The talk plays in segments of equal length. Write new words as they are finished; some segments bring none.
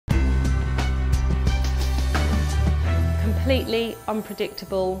completely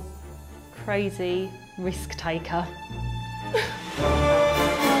unpredictable, crazy risk taker.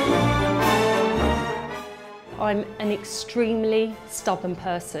 I'm an extremely stubborn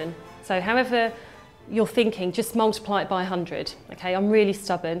person. So however you're thinking, just multiply it by 100, okay? I'm really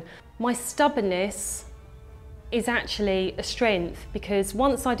stubborn. My stubbornness is actually a strength because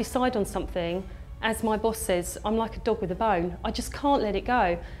once I decide on something, as my boss says, I'm like a dog with a bone. I just can't let it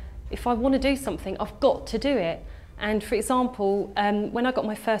go. If I want to do something, I've got to do it. And for example, when I got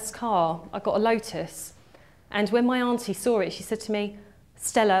my first car, I got a Lotus. And when my auntie saw it, she said to me,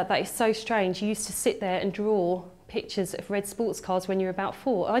 Stella, that is so strange. You used to sit there and draw pictures of red sports cars when you were about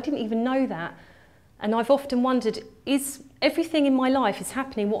 4. I didn't even know that. And I've often wondered, is everything in my life is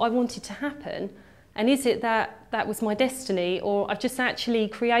happening what I wanted to happen? And is it that that was my destiny, or I've just actually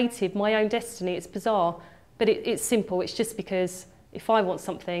created my own destiny? It's bizarre, but it's simple. It's just because if I want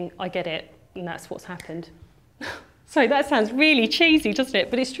something, I get it, and that's what's happened. So that sounds really cheesy, doesn't it?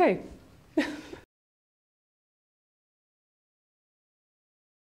 But it's true.